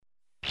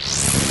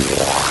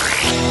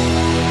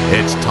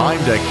It's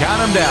time to count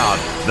them down.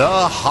 The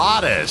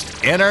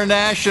hottest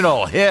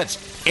international hits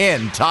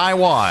in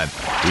Taiwan.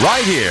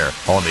 Right here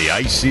on the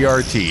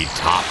ICRT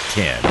Top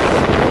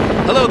 10.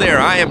 Hello there,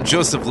 I am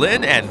Joseph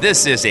Lin, and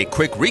this is a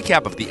quick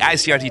recap of the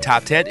ICRT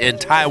Top 10 in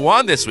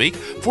Taiwan this week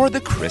for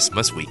the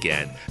Christmas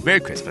weekend. Merry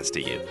Christmas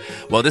to you.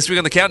 Well, this week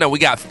on the countdown, we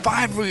got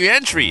 5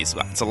 re-entries.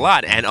 Well, that's a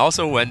lot, and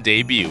also 1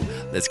 debut.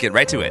 Let's get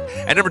right to it.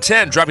 At number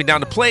 10, dropping down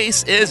to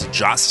place, is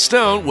Joss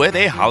Stone with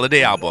a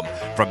holiday album.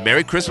 From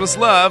Merry Christmas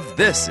Love,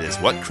 this is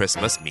What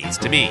Christmas Means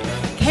to Me.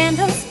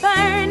 Candles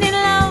burning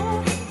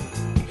low,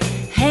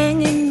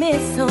 hanging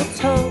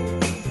mistletoe,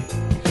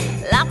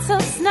 lots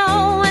of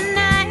snow and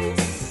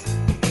ice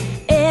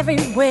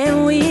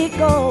everywhere we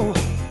go.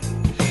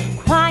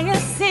 Choir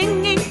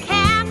singing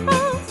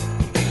carols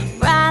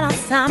right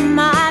outside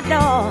my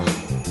door.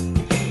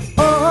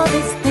 All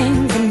these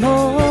things and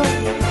more.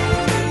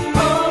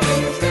 All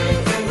these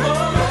things and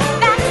more.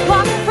 That's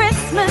what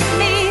Christmas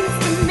means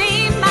to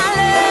me, my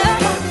love.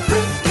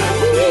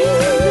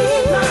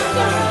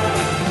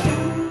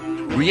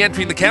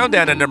 Re-entering the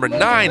countdown at number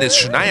 9 is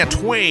Shania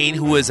Twain,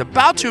 who is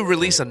about to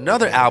release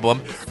another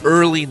album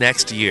early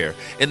next year.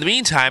 In the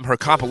meantime, her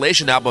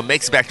compilation album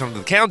makes it back onto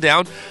the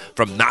countdown.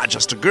 From Not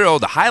Just a Girl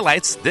to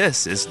highlights,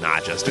 this is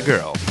Not Just a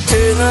Girl.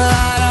 Turn the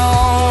light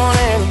on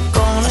and I'm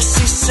gonna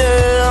see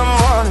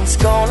someone. It's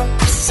gonna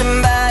be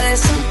somebody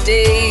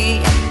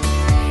someday.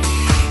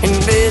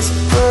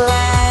 Invisible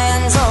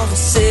lines, all the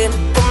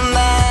simple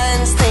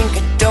minds think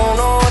I don't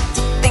know what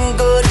to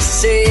think or to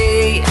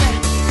say.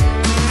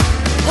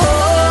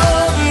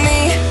 Hold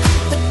me,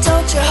 but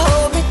don't you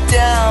hold me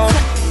down.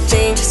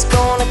 Change is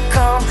gonna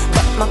come,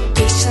 but my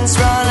patience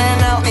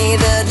running out. Made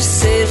a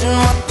decision,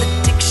 what the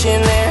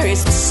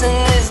dictionary's missing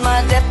is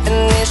my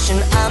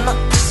definition. I'm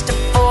not just a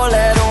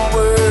 4-letter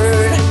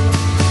word.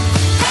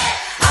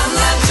 I'm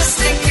not just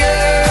a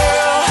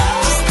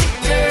girl, just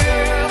a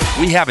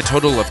girl. We have a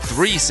total of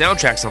 3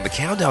 soundtracks on the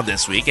countdown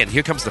this week, and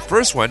here comes the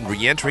first one,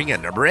 re-entering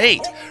at number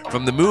 8.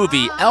 From the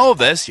movie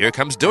Elvis, here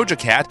comes Doja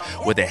Cat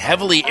with a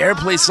heavily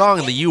airplay song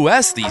in the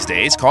US these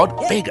days called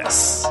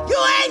Vegas.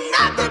 You ain't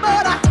nothing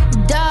but a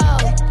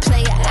Dog,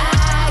 player,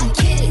 I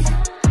get it.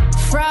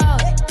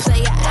 Fraud,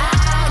 player,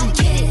 I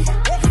get it.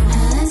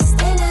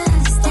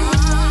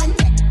 Understand.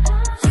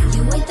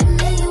 You ain't the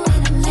man, you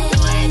ain't the man.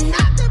 You ain't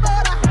nothing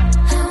but a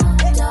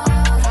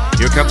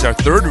Here comes our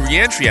third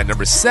re-entry at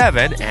number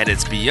 7, and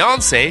it's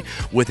Beyonce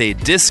with a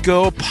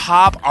disco,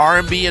 pop,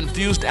 R&B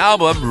infused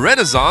album,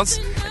 Renaissance,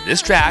 and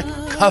this track,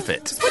 Cuff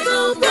It.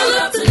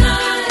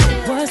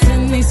 What's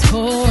in these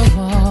 4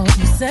 walls?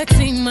 You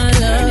sexy, my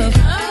love.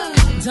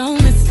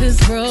 Don't miss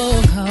this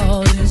roll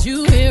call. Did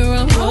you hear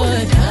a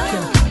word?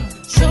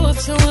 Show up,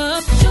 show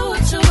up, show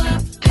up, show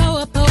up. Pow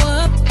up, pow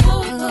up,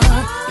 pow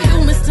up.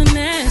 You Mr.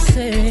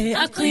 Nasty,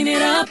 I clean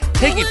it up.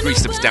 Taking 3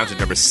 steps down to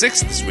number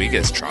 6 this week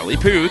is Charlie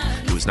Puth,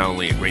 who is not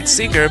only a great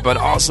singer, but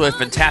also a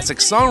fantastic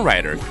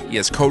songwriter. He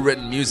has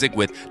co-written music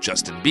with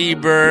Justin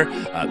Bieber,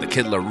 The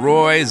Kid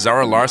Laroi,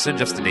 Zara Larsson,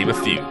 just to name a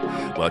few.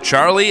 Well,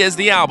 Charlie is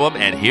the album,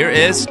 and here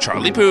is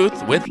Charlie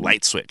Puth with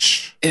Light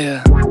Switch.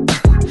 yeah.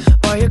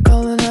 Why you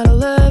calling at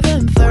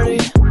 11:30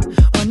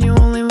 when you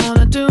only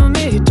wanna do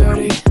me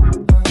dirty?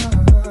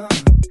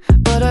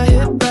 But I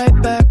hit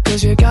right back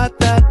 'cause you got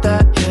that,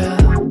 yeah.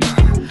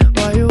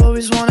 Why you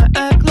always wanna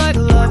act like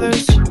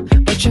lovers,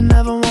 but you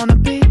never wanna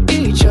be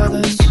each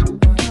other's?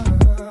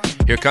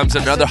 Here comes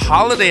another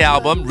holiday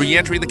album,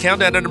 re-entering the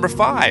countdown at number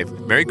 5.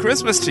 Merry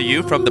Christmas to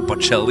you from the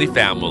Bocelli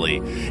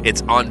family.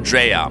 It's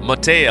Andrea,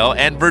 Matteo,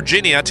 and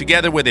Virginia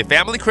together with a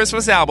family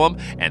Christmas album,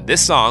 and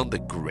this song, The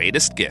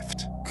Greatest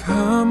Gift.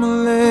 Come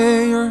and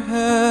lay your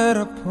head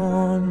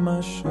upon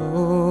my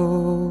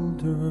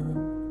shoulder.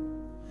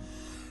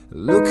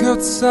 Look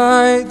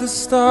outside, the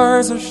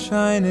stars are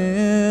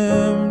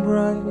shining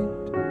bright.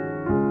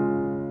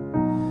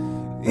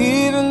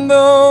 Even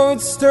though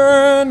it's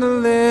turned a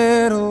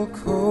little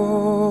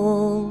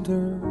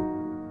colder,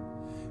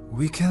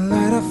 we can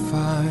light a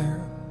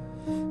fire,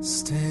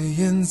 stay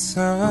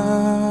inside.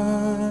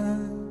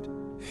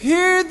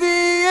 Hear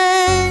the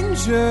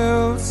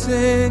angels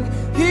sing,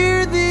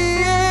 hear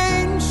the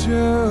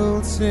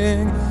angels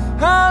sing,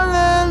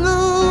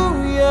 hallelujah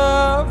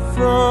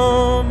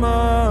from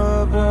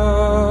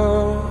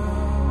above.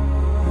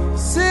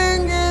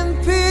 Singing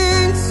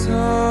peace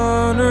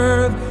on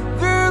earth,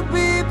 there'll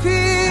be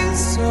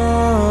peace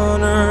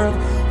on earth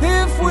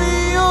if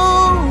we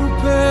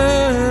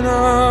open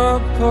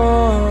up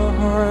our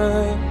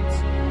hearts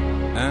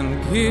and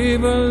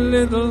give a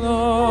little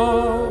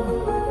love.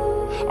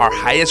 Our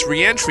highest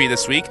re-entry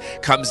this week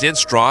comes in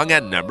strong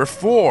at number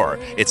 4.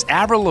 It's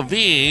Avril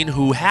Lavigne,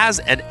 who has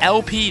an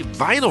LP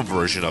vinyl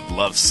version of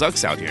Love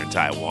Sucks out here in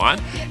Taiwan.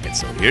 And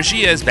so here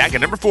she is, back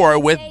at number 4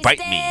 with Bite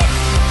Me.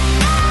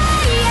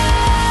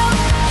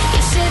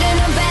 You should've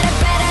known better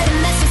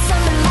than mess with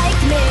someone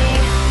like me.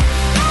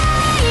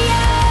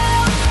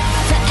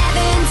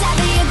 Forever and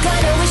ever you're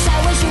gonna wish I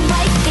was your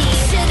wifey.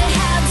 Should've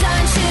held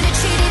on, should've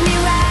treated me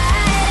right.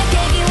 I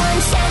gave you one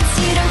chance,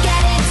 you don't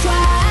get it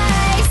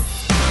twice.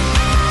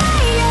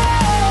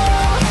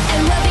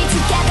 And we'll be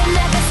together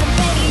never.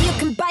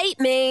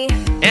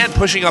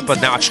 pushing up a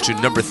notch to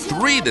number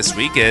 3 this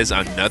week is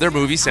another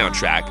movie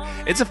soundtrack.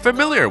 It's a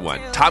familiar one,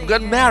 Top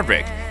Gun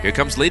Maverick. Here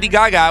comes Lady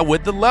Gaga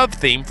with the love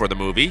theme for the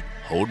movie,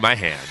 Hold My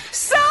Hand.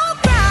 So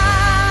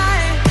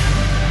bright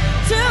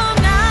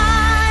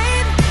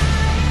tonight,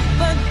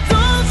 but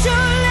don't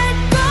you let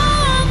go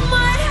of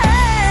my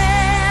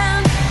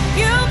hand.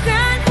 You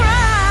can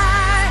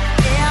cry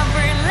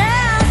every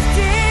last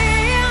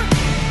tear.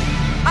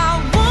 I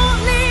won't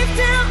leave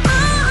till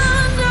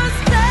I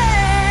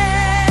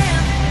understand.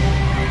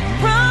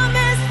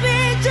 Promise me,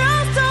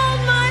 just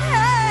hold my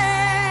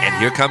hand. And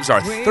here comes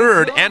our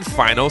third and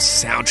final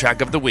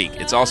soundtrack of the week.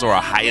 It's also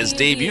our highest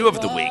debut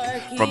of the week.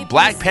 From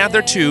Black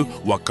Panther to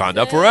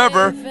Wakanda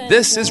Forever,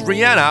 this is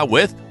Rihanna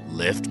with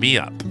Lift Me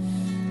Up.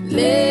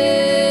 Lift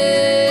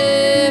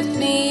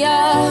me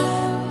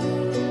up,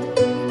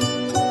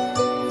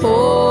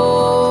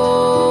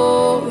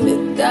 hold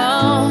me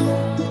down,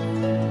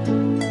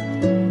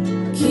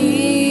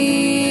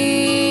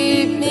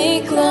 keep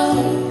me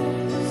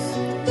close,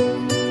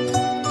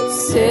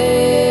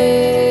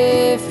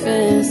 safe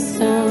and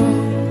sound.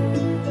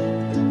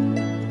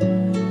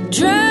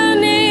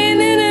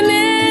 Drowning in an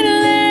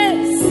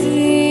endless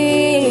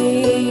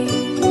sea.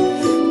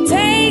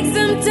 Take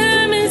some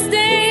time and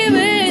stay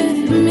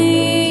with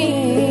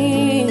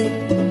me.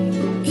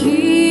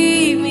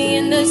 Keep me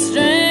in the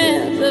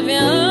strength of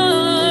your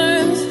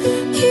arms.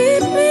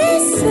 Keep me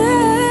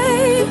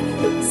safe,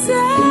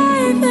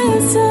 safe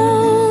and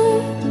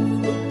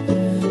sound.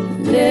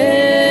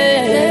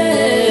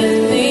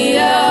 Lift me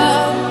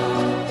up.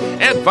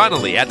 And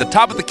finally, at the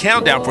top of the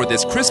countdown for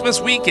this Christmas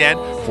weekend,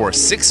 for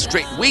 6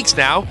 straight weeks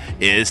now,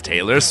 is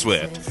Taylor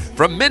Swift.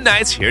 From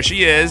Midnights, here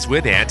she is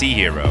with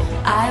Anti-Hero.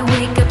 I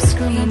wake up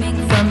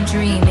screaming from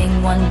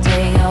dreaming. One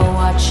day I'll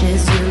watch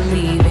as you're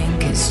leaving.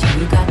 'Cause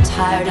you got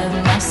tired of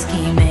my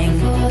scheming.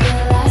 For the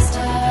last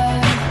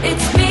time.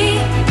 It's me.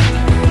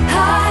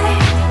 Hi.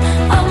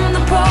 I'm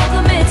the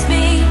problem. It's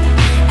me.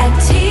 At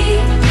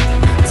tea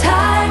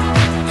time.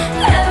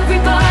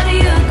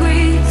 Everybody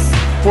agrees.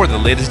 For the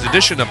latest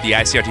edition of the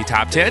ICRT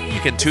Top 10,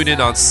 you can tune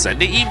in on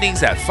Sunday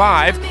evenings at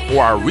 5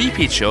 or our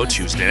repeat show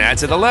Tuesday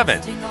nights at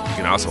 11. You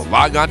can also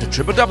log on to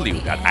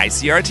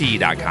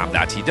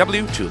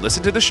www.icrt.com.tw to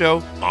listen to the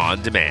show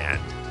on demand.